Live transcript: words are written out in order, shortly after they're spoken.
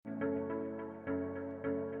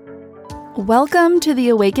Welcome to the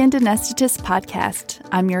Awakened Anesthetist podcast.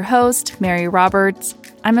 I'm your host, Mary Roberts.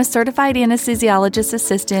 I'm a certified anesthesiologist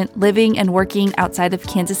assistant living and working outside of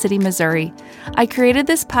Kansas City, Missouri. I created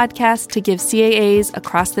this podcast to give CAAs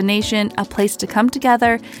across the nation a place to come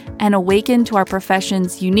together and awaken to our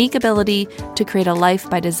profession's unique ability to create a life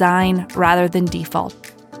by design rather than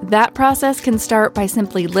default. That process can start by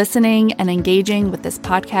simply listening and engaging with this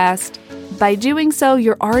podcast. By doing so,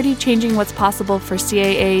 you're already changing what's possible for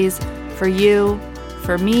CAAs, for you,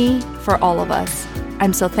 for me, for all of us.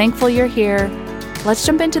 I'm so thankful you're here. Let's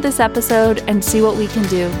jump into this episode and see what we can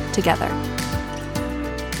do together.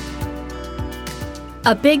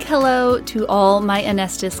 A big hello to all my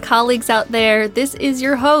anesthetist colleagues out there. This is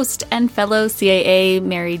your host and fellow CAA,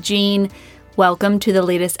 Mary Jean. Welcome to the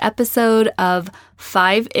latest episode of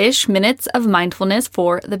 5-ish minutes of mindfulness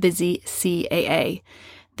for the busy CAA.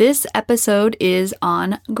 This episode is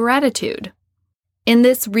on gratitude. In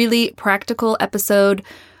this really practical episode,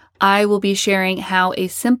 I will be sharing how a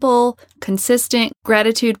simple, consistent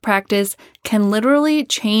gratitude practice can literally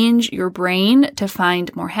change your brain to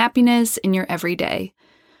find more happiness in your everyday.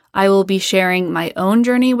 I will be sharing my own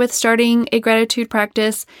journey with starting a gratitude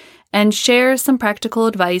practice and share some practical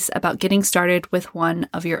advice about getting started with one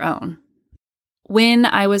of your own. When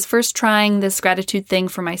I was first trying this gratitude thing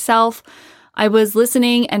for myself, I was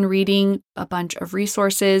listening and reading a bunch of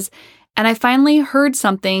resources, and I finally heard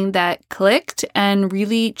something that clicked and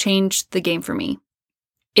really changed the game for me.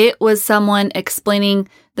 It was someone explaining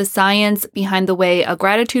the science behind the way a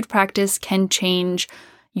gratitude practice can change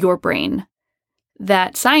your brain.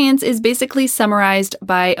 That science is basically summarized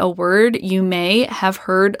by a word you may have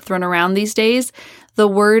heard thrown around these days. The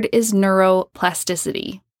word is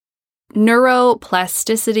neuroplasticity.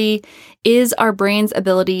 Neuroplasticity is our brain's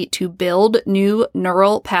ability to build new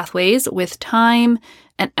neural pathways with time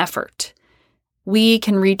and effort. We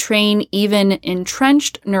can retrain even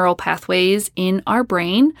entrenched neural pathways in our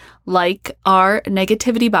brain, like our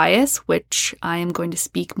negativity bias, which I am going to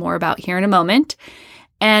speak more about here in a moment.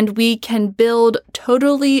 And we can build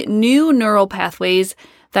totally new neural pathways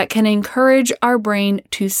that can encourage our brain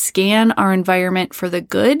to scan our environment for the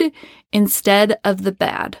good instead of the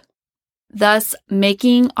bad, thus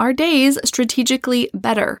making our days strategically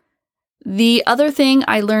better. The other thing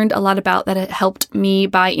I learned a lot about that helped me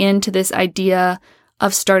buy into this idea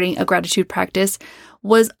of starting a gratitude practice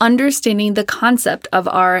was understanding the concept of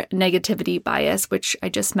our negativity bias, which I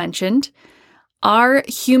just mentioned. Our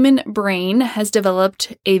human brain has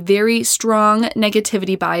developed a very strong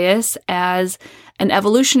negativity bias as an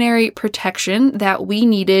evolutionary protection that we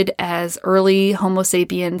needed as early Homo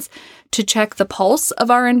sapiens to check the pulse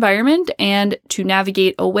of our environment and to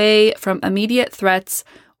navigate away from immediate threats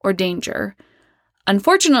or danger.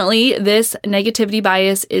 Unfortunately, this negativity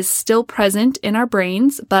bias is still present in our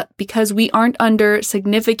brains, but because we aren't under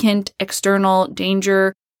significant external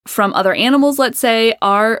danger from other animals, let's say,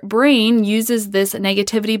 our brain uses this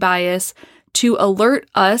negativity bias to alert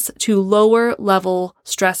us to lower level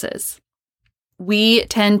stresses. We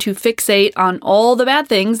tend to fixate on all the bad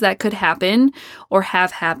things that could happen or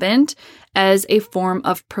have happened as a form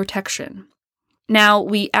of protection. Now,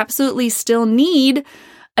 we absolutely still need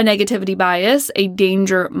a negativity bias, a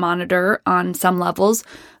danger monitor on some levels,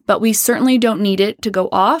 but we certainly don't need it to go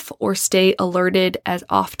off or stay alerted as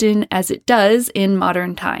often as it does in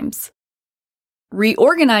modern times.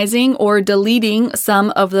 Reorganizing or deleting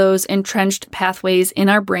some of those entrenched pathways in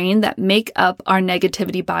our brain that make up our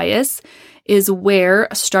negativity bias is where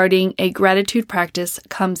starting a gratitude practice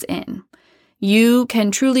comes in. You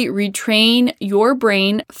can truly retrain your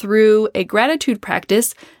brain through a gratitude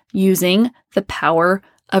practice using the power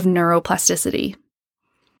of neuroplasticity.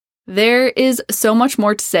 There is so much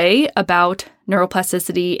more to say about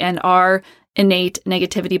neuroplasticity and our innate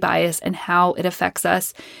negativity bias and how it affects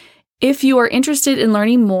us. If you are interested in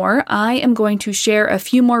learning more, I am going to share a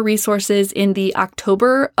few more resources in the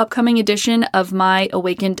October upcoming edition of my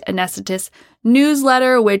Awakened Anesthetist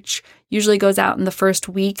newsletter, which usually goes out in the first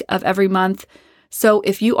week of every month. So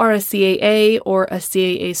if you are a CAA or a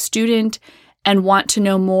CAA student and want to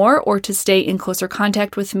know more or to stay in closer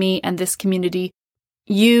contact with me and this community,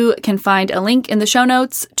 you can find a link in the show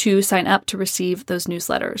notes to sign up to receive those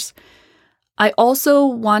newsletters. I also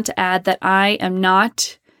want to add that I am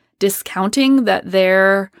not discounting that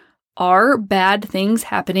there are bad things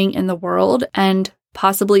happening in the world and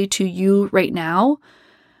possibly to you right now.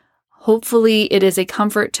 Hopefully, it is a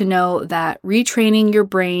comfort to know that retraining your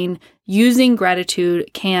brain using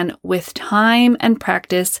gratitude can, with time and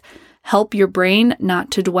practice, help your brain not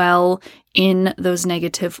to dwell in those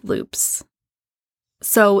negative loops.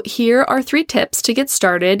 So here are 3 tips to get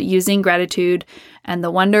started using gratitude and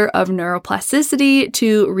the wonder of neuroplasticity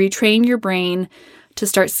to retrain your brain to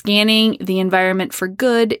start scanning the environment for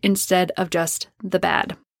good instead of just the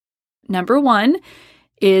bad. Number 1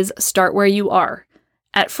 is start where you are.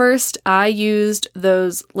 At first, I used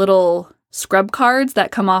those little scrub cards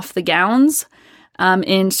that come off the gowns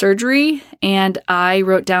in surgery, and I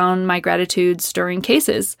wrote down my gratitudes during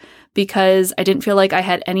cases because I didn't feel like I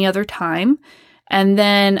had any other time. And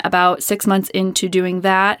then about 6 months into doing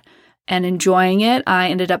that and enjoying it, I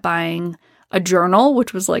ended up buying a journal,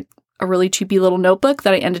 which was like a really cheapy little notebook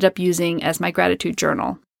that I ended up using as my gratitude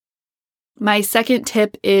journal. My second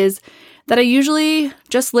tip is that I usually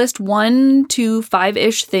just list 1 to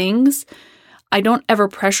 5-ish things. I don't ever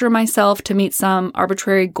pressure myself to meet some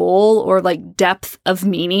arbitrary goal or like depth of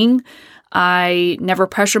meaning. I never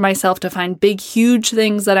pressure myself to find big, huge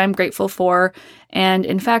things that I'm grateful for. And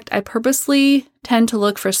in fact, I purposely tend to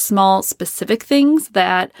look for small, specific things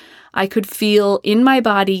that I could feel in my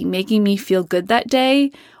body making me feel good that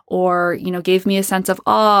day, or, gave me a sense of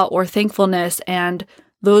awe or thankfulness. And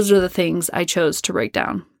those are the things I chose to write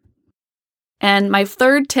down. And my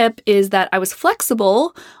third tip is that I was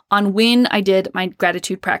flexible on when I did my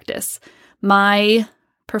gratitude practice. My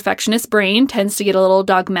perfectionist brain tends to get a little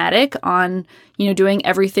dogmatic on, doing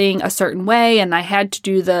everything a certain way. And I had to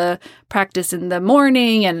do the practice in the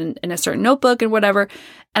morning and in a certain notebook and whatever.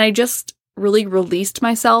 And I just really released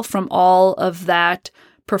myself from all of that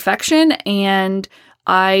perfection. And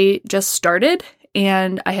I just started,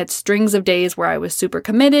 and I had strings of days where I was super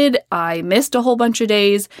committed. I missed a whole bunch of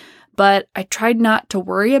days, but I tried not to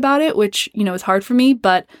worry about it, which, is hard for me,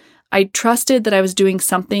 but I trusted that I was doing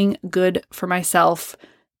something good for myself,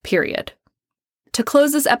 period. To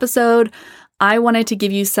close this episode, I wanted to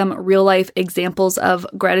give you some real life examples of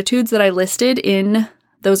gratitudes that I listed in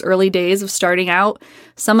those early days of starting out.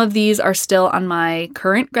 Some of these are still on my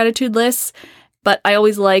current gratitude lists, but I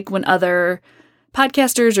always like when other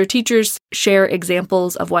podcasters or teachers share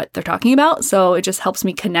examples of what they're talking about, so it just helps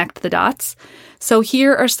me connect the dots. So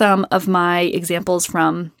here are some of my examples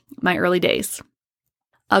from my early days.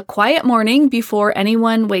 A quiet morning before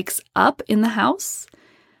anyone wakes up in the house.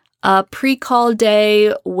 A pre-call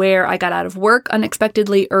day where I got out of work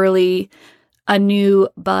unexpectedly early. A new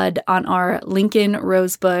bud on our Lincoln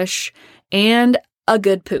rose bush. And a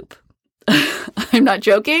good poop. I'm not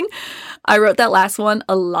joking. I wrote that last one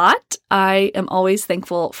a lot. I am always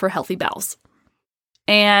thankful for healthy bowels.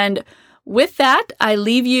 And with that, I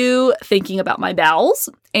leave you thinking about my bowels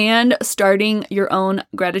and starting your own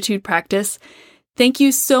gratitude practice. Thank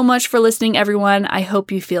you so much for listening, everyone. I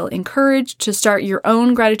hope you feel encouraged to start your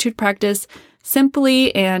own gratitude practice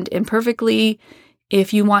simply and imperfectly.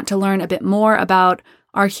 If you want to learn a bit more about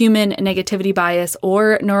our human negativity bias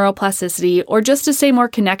or neuroplasticity, or just to stay more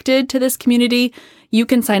connected to this community, you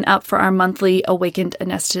can sign up for our monthly Awakened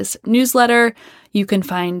Anesthetist newsletter. You can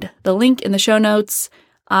find the link in the show notes.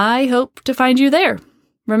 I hope to find you there.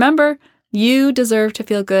 Remember, you deserve to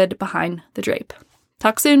feel good behind the drape.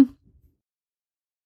 Talk soon.